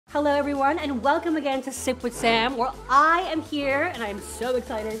Hello everyone and welcome again to Sip with Sam, where I am here and I am so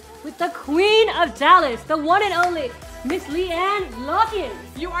excited with the Queen of Dallas, the one and only Miss LeeAnne Locken.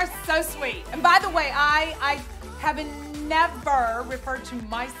 You are so sweet. And by the way, I have never referred to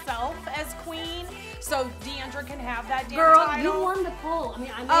myself as queen, so Deandra can have that damn Girl, title. you won the poll. I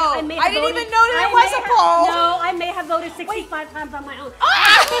didn't even know that it was a poll. No, I may have voted 65 times on my own.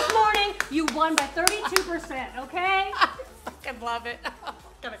 This morning, you won by 32%, okay? I fucking love it.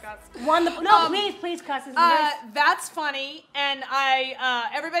 Gonna cuss. Won the no, please cuss. That's funny, and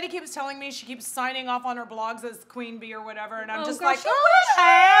everybody keeps telling me she keeps signing off on her blogs as Queen Bee or whatever, and I'm just girl, like, let her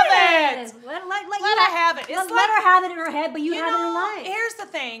have it. Let her have it. Let her have it in her head, but you have it in life. Here's the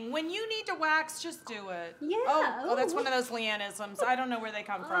thing: when you need to wax, just do it. Yeah. Oh, that's one of those LeeAnneisms. I don't know where they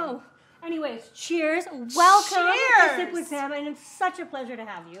come from. Oh. Anyways, cheers. Welcome to Sip with Sam, and it's such a pleasure to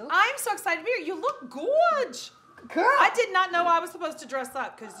have you. I'm so excited to be here. You look gorge. Girl. I did not know I was supposed to dress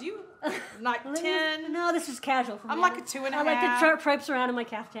up because you like 10. No, this is casual for me. I'm like a 2.5. I like to traipse around in my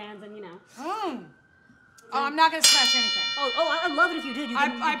caftans and, you know. Oh, I'm not going to smash anything. Oh, I love it if you did.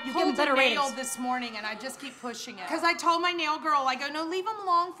 I pulled better a nail ratings. this morning and I just keep pushing it. Because I told my nail girl, I go, no, leave them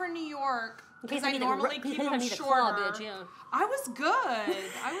long for New York. Because I normally keep them shorter. Bitch, yeah. I was good.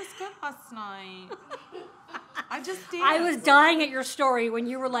 I was good last night. I just did. I was dying at your story when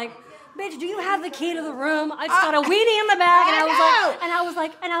you were like, bitch, do you have the key to the room? I just got a weenie in the bag, and I was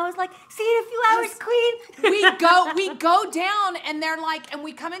like, see you in a few hours, queen. we go down, and they're like, and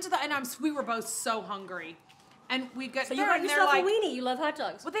we come into the, and we were both so hungry, and we got so there, you got and yourself they're like, a weenie. You love hot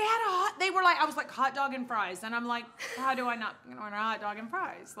dogs. Well, they were like, I was like, hot dog and fries, and I'm like, how do I not order a hot dog and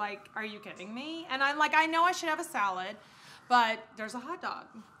fries? Like, are you kidding me? And I'm like, I know I should have a salad. But there's a hot dog.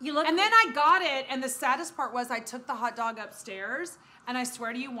 And then I got it, and the saddest part was I took the hot dog upstairs, and I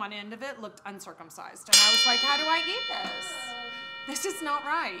swear to you, one end of it looked uncircumcised. And I was like, how do I eat this? This is not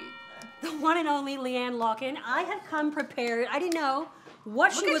right. The one and only LeeAnne Locken. I have come prepared. I didn't know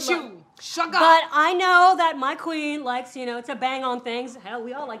what she would like. Sugar. But I know that my queen likes, you know, to bang on things. Hell,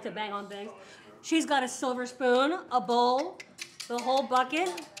 we all like to bang on things. She's got a silver spoon, a bowl, the whole bucket.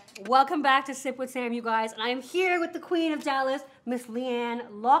 Welcome back to Sip with Sam, you guys. And I am here with the Queen of Dallas, Miss LeeAnne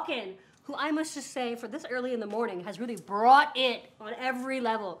Locken, who I must just say, for this early in the morning, has really brought it on every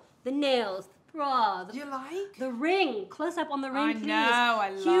level. The nails, the bra, the ring. Close up on the ring, please.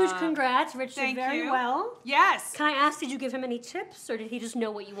 I know, Huge congrats. Rich did Thank very you. well. Yes. Can I ask, did you give him any tips, or did he just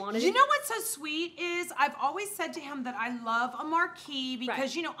know what you wanted? You know what's so sweet is I've always said to him that I love a marquee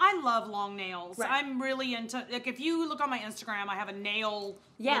because, you know, I love long nails. Right. I'm really into, like, if you look on my Instagram, I have a nail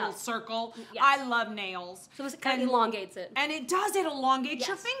little circle. Yes. I love nails. So it kind of elongates it. And it does, it elongates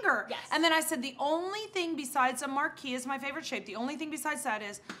your finger. Yes. And then I said, the only thing besides a marquee is my favorite shape. The only thing besides that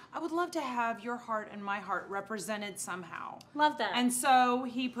is I would love to have your heart and my heart represented somehow. Love that. And so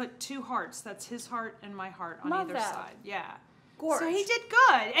he put 2 hearts. That's his heart and my heart on either side. Yeah. Gorgeous. So he did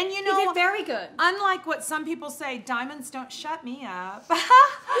good. And you know, he did very good. Unlike what some people say, diamonds don't shut me up.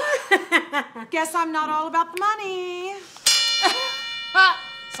 Guess I'm not all about the money.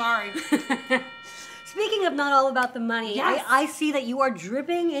 Sorry. Speaking of not all about the money, yes. I see that you are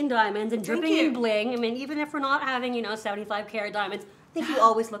dripping in diamonds and dripping in bling. I mean, even if we're not having, you know, 75 karat diamonds, I think you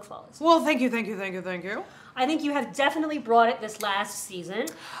always look flawless. Well, thank you. I think you have definitely brought it this last season.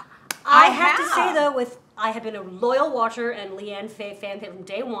 I have to say, though, I have been a loyal watcher and LeeAnne fan from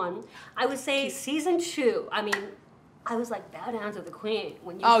day one. I would say season 2, I mean, I was like, bow down to the queen.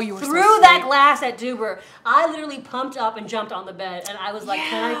 When you threw that glass at Duber, I literally pumped up and jumped on the bed. And I was like,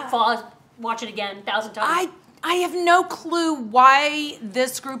 can I pause, watch it again 1,000 times? I have no clue why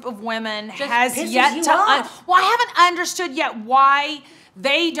this group of women has yet to... well, I haven't understood yet why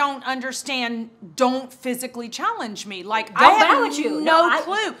they don't understand, don't physically challenge me. Like, I have no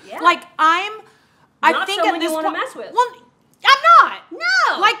clue. Yeah. Like, I think someone at this you want to point... mess with. Well, I'm not.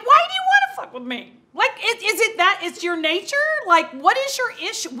 No. Like, why do you want to fuck with me? Like, is it that it's your nature? Like, what is your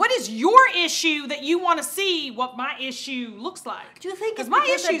issue? What is your issue that you want to see what my issue looks like? Do you think it's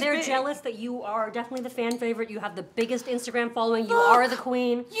because that they're jealous that you are definitely the fan favorite? You have the biggest Instagram following. You are the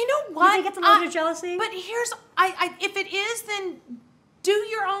queen. You know what? You think it's a little bit of jealousy? But here's, if it is, then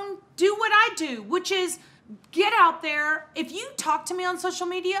do what I do, which is get out there. If you talk to me on social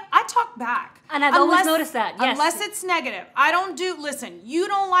media, I talk back. And I've always noticed that, yes. Unless it's negative. I don't listen, you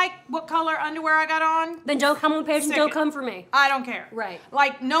don't like what color underwear I got on? Then don't come on the page and don't come for me. I don't care. Right.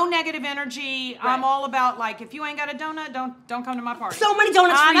 Like, no negative energy. Right. I'm all about, like, if you ain't got a donut, don't come to my party. So many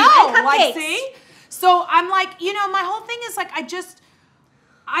donuts for you. I know. And like, cupcakes. see? So I'm like, you know, my whole thing is, like,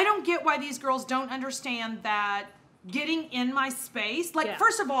 I don't get why these girls don't understand that getting in my space, like,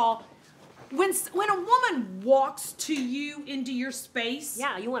 first of all, when a woman walks to you into your space,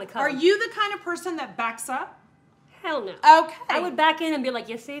 yeah, you want to cover. Are you the kind of person that backs up? Hell no. Okay. I would back in and be like,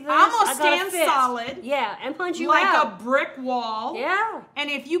 you see this? I'm gonna I got stand solid. Yeah, and punch you like out. a brick wall. Yeah. And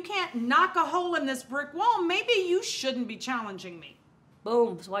if you can't knock a hole in this brick wall, maybe you shouldn't be challenging me.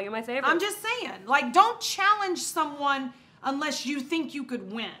 Boom. That's why you're my favorite. I'm just saying. Like, don't challenge someone unless you think you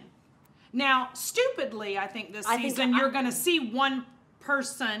could win. Now, stupidly, I think this season you're going to see one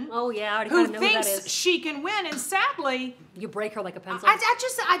person who thinks she can win, and sadly, you break her like a pencil.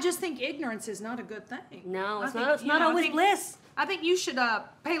 I just think ignorance is not a good thing. No, it's not. It's not always bliss. I think you should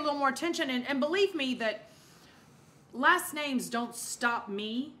pay a little more attention, and believe me that last names don't stop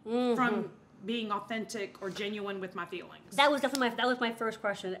me from being authentic or genuine with my feelings. That was definitely my first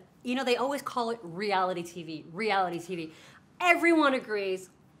question. You know, they always call it reality TV. Reality TV. Everyone agrees.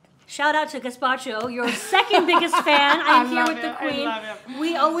 Shout out to Gazpacho, your second biggest fan. I am here with the queen. I love him.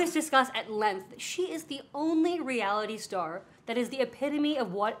 We always discuss at length. She is the only reality star that is the epitome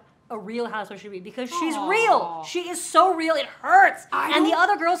of what a real housewife should be, because she's real. She is so real, it hurts. And the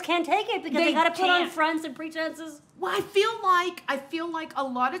other girls can't take it because they got to put on fronts and pretenses. Well, I feel like a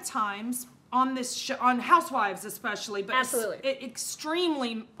lot of times on this show, on Housewives especially, but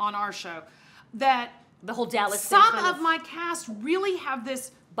extremely on our show, that the whole Dallas some of my cast really have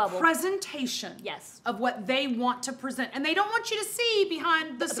this presentation yes. of what they want to present, and they don't want you to see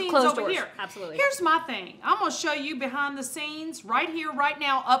behind the scenes over here. Absolutely. Here's my thing. I'm going to show you behind the scenes right here, right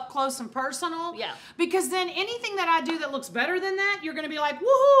now, up close and personal. Yeah. Because then anything that I do that looks better than that, you're going to be like,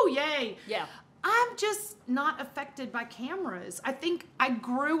 woohoo, yay. Yeah. I'm just not affected by cameras. I think I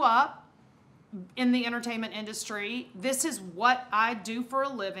grew up in the entertainment industry. This is what I do for a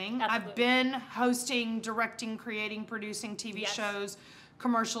living. Absolutely. I've been hosting, directing, creating, producing TV shows,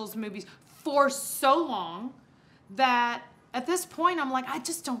 commercials, movies for so long that at this point I'm like, I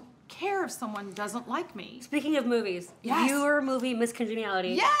just don't care if someone doesn't like me. Speaking of movies, your movie Miss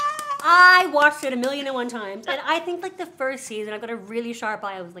Congeniality. Yeah. I watched it 1,000,001 times, and I think like the first season, I've got a really sharp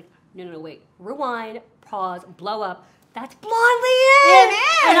eye. I was like, no, wait, rewind, pause, blow up. That's blonde LeeAnne. It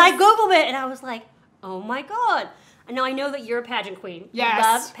is. And I Googled it, and I was like, oh my God. And now I know that you're a pageant queen. Yes. You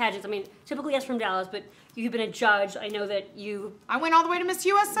love pageants. I mean, typically yes from Dallas, but you've been a judge. I know that you... I went all the way to Miss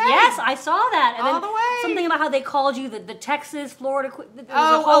USA. Yes, I saw that. And all then the way. Something about how they called you the Texas, Florida...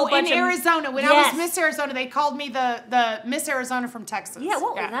 In Arizona. When I was Miss Arizona, they called me the Miss Arizona from Texas. Yeah,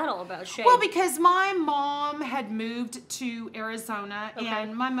 what was that all about, Shay? Well, because my mom had moved to Arizona,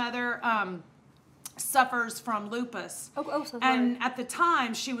 and my mother... suffers from lupus. So sorry. And at the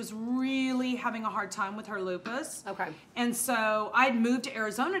time, she was really having a hard time with her lupus. Okay. And so I'd moved to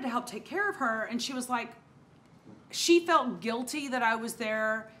Arizona to help take care of her, and she was like, she felt guilty that I was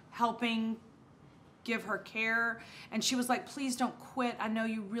there helping give her care, and she was like, please don't quit. I know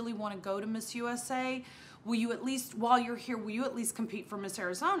you really want to go to Miss USA. Will you at least, while you're here, will you at least compete for Miss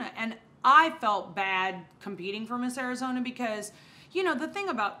Arizona? And I felt bad competing for Miss Arizona because, you know, the thing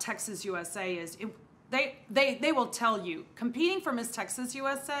about Texas USA is they will tell you competing for Miss Texas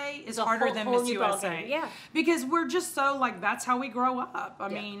USA is harder than Miss USA. Yeah. Because we're just so like, that's how we grow up. I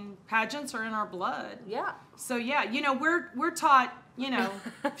mean, pageants are in our blood. Yeah. So yeah, you know, we're taught, you know,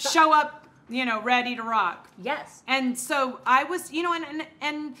 show up, you know, ready to rock. Yes. And so I was, you know,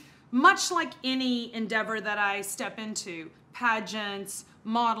 and much like any endeavor that I step into, pageants,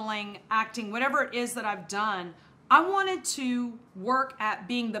 modeling, acting, whatever it is that I've done, I wanted to work at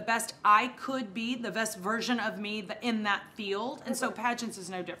being the best I could be, the best version of me in that field. And so pageants is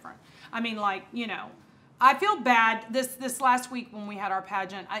no different. I mean, like, you know, I feel bad this last week when we had our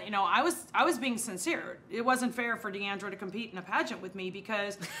pageant. I was being sincere. It wasn't fair for Deandra to compete in a pageant with me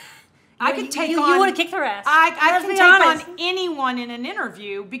because I could take on... You would have kicked her ass. I can take on anyone in an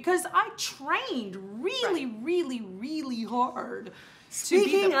interview because I trained really hard.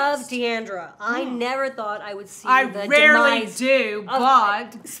 Speaking of Deandra, I never thought I would see I the rarely demise do,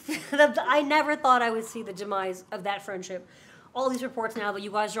 but... I never thought I would see the demise of that friendship. All these reports now that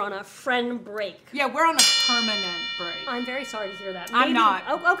you guys are on a friend break. Yeah, we're on a permanent break. I'm very sorry to hear that. I'm not.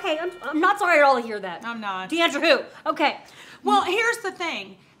 Oh, okay, I'm not sorry at all to hear that. I'm not. Deandra who? Okay. Well, here's the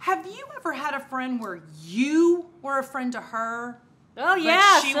thing. Have you ever had a friend where you were a friend to her? Oh, yeah,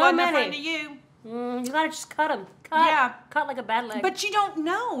 but she so wasn't many. a friend to you? You gotta just cut them. Cut like a bad leg. But you don't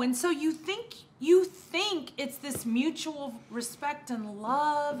know, and so you think it's this mutual respect and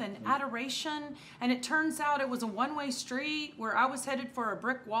love and adoration, and it turns out it was a one-way street where I was headed for a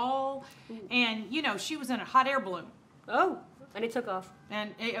brick wall, and you know she was in a hot air balloon. Oh, and it took off.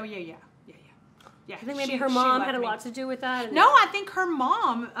 And yeah. Yeah. I think maybe her mom had a lot to do with that. No, I think her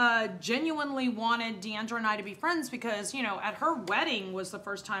mom genuinely wanted Deandra and I to be friends because, you know, at her wedding was the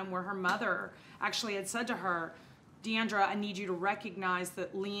first time where her mother actually had said to her, Deandra, I need you to recognize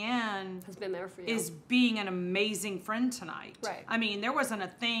that LeeAnne has been there for you. Is being an amazing friend tonight. Right. I mean, there wasn't a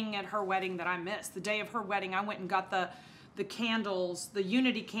thing at her wedding that I missed. The day of her wedding, I went and got the candles, the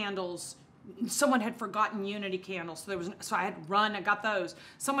unity candles. Someone had forgotten unity candles, so I had to run. I got those.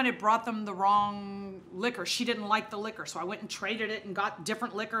 Someone had brought them the wrong liquor. She didn't like the liquor, so I went and traded it and got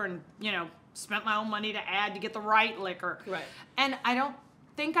different liquor and, you know, spent my own money to add to get the right liquor. Right. And I don't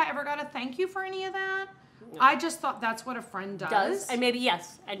think I ever got a thank you for any of that. No. I just thought that's what a friend does. And maybe,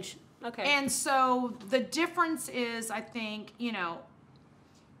 yes. And okay. And so the difference is, I think, you know,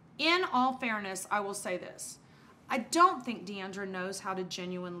 in all fairness, I will say this. I don't think Deandra knows how to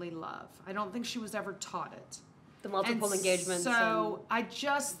genuinely love. I don't think she was ever taught it. The multiple engagements. So I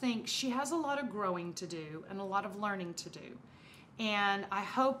just think she has a lot of growing to do and a lot of learning to do. And I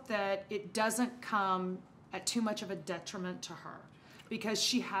hope that it doesn't come at too much of a detriment to her because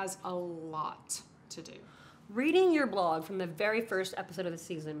she has a lot to do. Reading your blog from the very first episode of the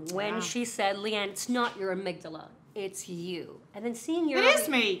season, when she said, LeeAnne, it's not your amygdala, it's you. And then seeing your... It is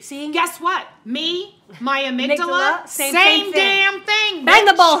me. Guess what? Me, my amygdala, same thing. Damn thing. Bang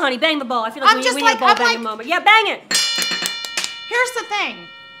the ball, honey, bang the ball. I feel like we need a ball banging moment. Yeah, bang it. Here's the thing.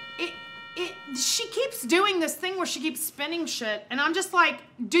 She keeps doing this thing where she keeps spinning shit, and I'm just like,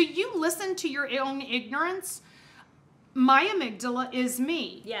 do you listen to your own ignorance? My amygdala is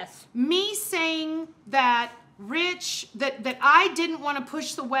me. Yes. Me saying that Rich, that I didn't want to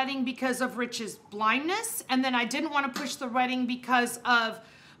push the wedding because of Rich's blindness, and then I didn't want to push the wedding because of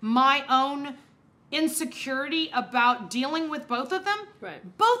my own insecurity about dealing with both of them.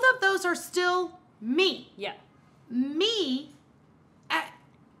 Right. Both of those are still me. Yeah. Me.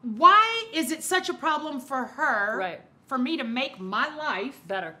 Why is it such a problem for her? Right. For me to make my life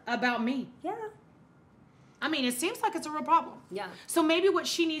better about me? Yeah. I mean, it seems like it's a real problem. Yeah. So maybe what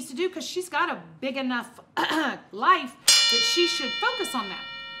she needs to do, because she's got a big enough life, that she should focus on that.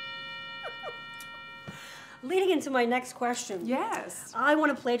 Leading into my next question. Yes. I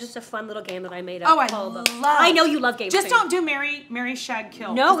want to play just a fun little game that I made up. Oh, I know you love games. Just don't do Mary Shag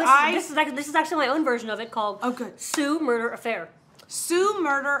Kill. No, this is actually my own version of it called Sue Murder Affair. Sue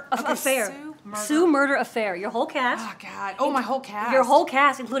Murder Affair. Sue Murder Affair. Your whole cast. Oh, God. Oh, my whole cast. Your whole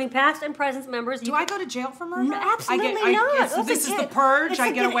cast, including past and present members. Do I go to jail for murder? No, absolutely not. This is the purge.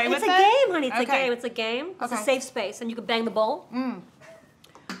 I get away with it? It's a game, honey. It's a game. It's a game. It's a safe space, and you can bang the bowl.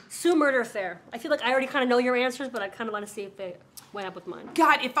 Sue Murder Affair. I feel like I already kind of know your answers, but I kind of want to see if they went up with mine.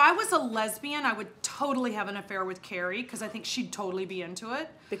 God, if I was a lesbian, I would totally have an affair with Carrie, because I think she'd totally be into it.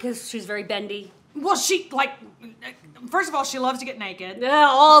 Because she's very bendy. Well, first of all, she loves to get naked.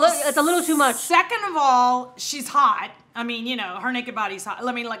 Yeah, it's a little too much. Second of all, she's hot. I mean, you know, her naked body's hot.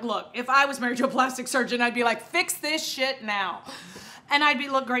 I mean, like, look, if I was married to a plastic surgeon, I'd be like, fix this shit now. And I'd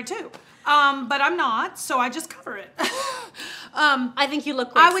look great too. But I'm not, so I just cover it. I think you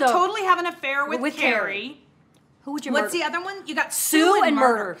look great. I would totally have an affair with Carrie. Who would you murder? What's the other one? You got Sue and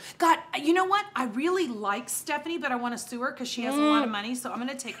murder. God, you know what? I really like Stephanie, but I want to sue her because she has a lot of money, so I'm going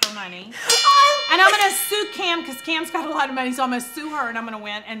to take her money. And I'm going to sue Cam because Cam's got a lot of money, so I'm going to sue her and I'm going to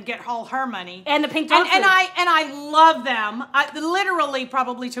win and get all her money. And the pink dog and I love them. Literally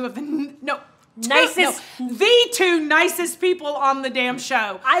probably two of them. The two nicest people on the damn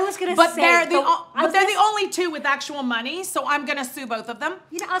show. I was gonna say, they're the only two with actual money, so I'm gonna sue both of them.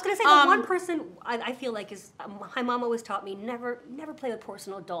 You know, I was gonna say the one person I feel like is my mom always taught me never play with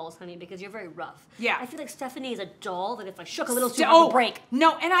porcelain dolls, honey, because you're very rough. Yeah, I feel like Stephanie is a doll that if I shook a little too hard, would break.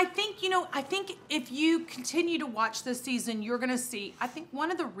 No, and I think if you continue to watch this season, you're gonna see. I think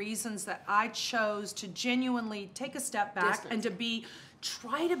one of the reasons that I chose to genuinely take a step back and to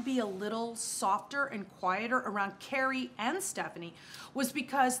try to be a little softer and quieter around Carrie and Stephanie was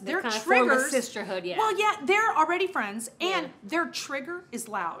because their triggers form a sisterhood, yeah. Well, yeah, they're already friends, and their trigger is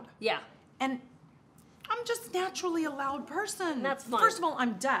loud. Yeah. And I'm just naturally a loud person. That's fine. First of all,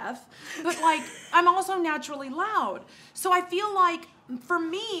 I'm deaf, but I'm also naturally loud. So I feel like for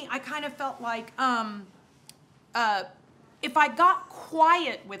me, I kind of felt like if I got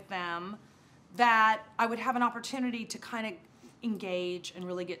quiet with them, that I would have an opportunity to kind of engage and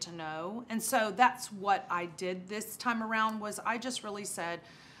really get to know. And so that's what I did this time around was I just really said,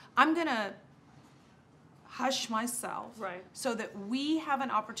 I'm going to hush myself so that we have an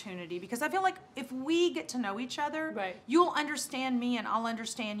opportunity, because I feel like if we get to know each other, you'll understand me and I'll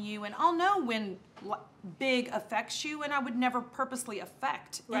understand you, and I'll know when big affects you, and I would never purposely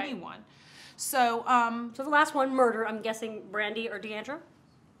affect anyone. So so the last one, murder, I'm guessing Brandy or Deandra?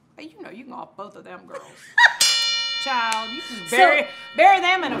 Hey, you know you can off both of them girls. Child, you can bury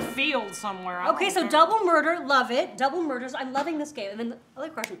them in a field somewhere. Okay, so double murder, love it. Double murders, I'm loving this game. And then the other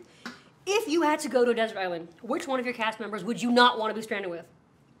question, if you had to go to a desert island, which one of your cast members would you not want to be stranded with?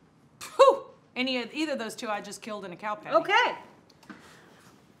 Whew. Either of those two I just killed in a cow patty. Okay.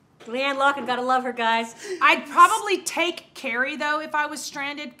 LeeAnne Locken, gotta love her, guys. I'd probably take Carrie, though, if I was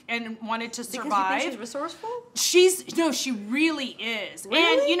stranded and wanted to survive. Because you think she's resourceful? She really is.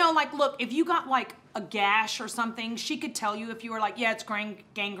 Really? And, you know, like, look, if you got, like, a gash or something, she could tell you if you were like, yeah, it's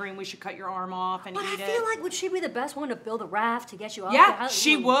gangrene, we should cut your arm off and eat it. But I feel like, would she be the best one to build a raft to get you out? Yeah,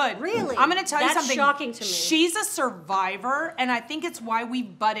 she would. Really? I'm going to tell you something. That's shocking to me. She's a survivor, and I think it's why we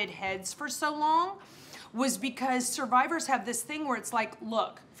butted heads for so long, was because survivors have this thing where it's like,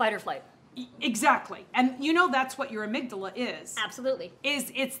 look. Fight or flight. Exactly. And you know that's what your amygdala is. Absolutely.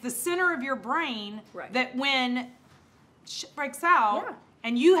 It's the center of your brain right. that when shit breaks out yeah.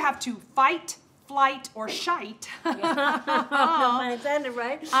 and you have to fight, flight, or shite. No pun intended,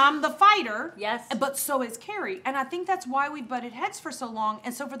 right? I'm the fighter. Yes. But so is Carrie. And I think that's why we butted heads for so long.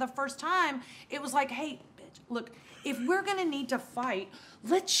 And so for the first time, it was like, hey, bitch, look, if we're going to need to fight,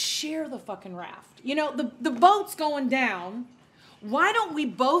 let's share the fucking raft. You know, the boat's going down. Why don't we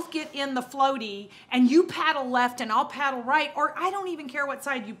both get in the floaty and you paddle left and I'll paddle right, or I don't even care what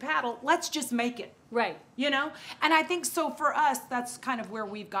side you paddle. Let's just make it. Right. You know? And I think so for us, that's kind of where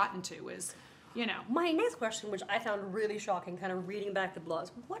we've gotten to is, you know. My next question, which I found really shocking, kind of reading back the blogs,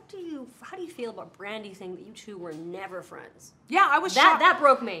 how do you feel about Brandy saying that you two were never friends? Yeah, I was shocked. That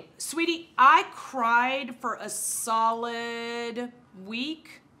broke me. Sweetie, I cried for a solid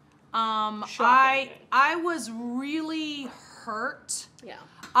week. Shocking. I was really hurt. Yeah.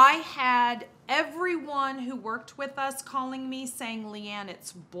 I had everyone who worked with us calling me saying, LeeAnne,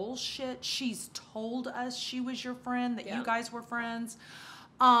 it's bullshit. She's told us she was your friend, that you guys were friends.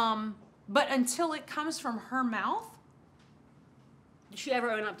 But until it comes from her mouth. Did she ever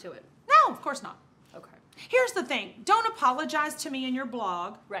own up to it? No, of course not. Okay. Here's the thing. Don't apologize to me in your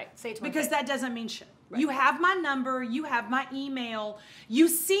blog. Right. Say it to my because face. that doesn't mean shit. Right. You have my number. You have my email. You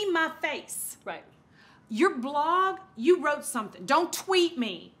see my face. Right. Your blog, you wrote something. Don't tweet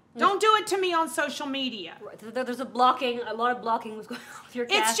me. Don't do it to me on social media. Right. There's a lot of blocking was going on with your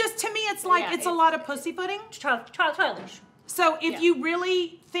cast. It's just, to me, it's like, it's a lot of pussyfooting. Childish. So if you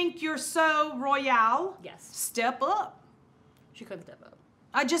really think you're so royale, step up. She couldn't step up.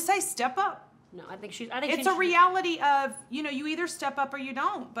 I just say step up. No, I think it's a reality of, you know, you either step up or you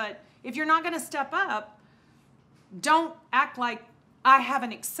don't. But if you're not going to step up, don't act like I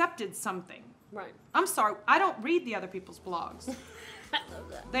haven't accepted something. Right. I'm sorry, I don't read the other people's blogs. I love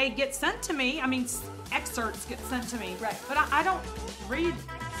that. They get sent to me. I mean, excerpts get sent to me. Right. But I don't read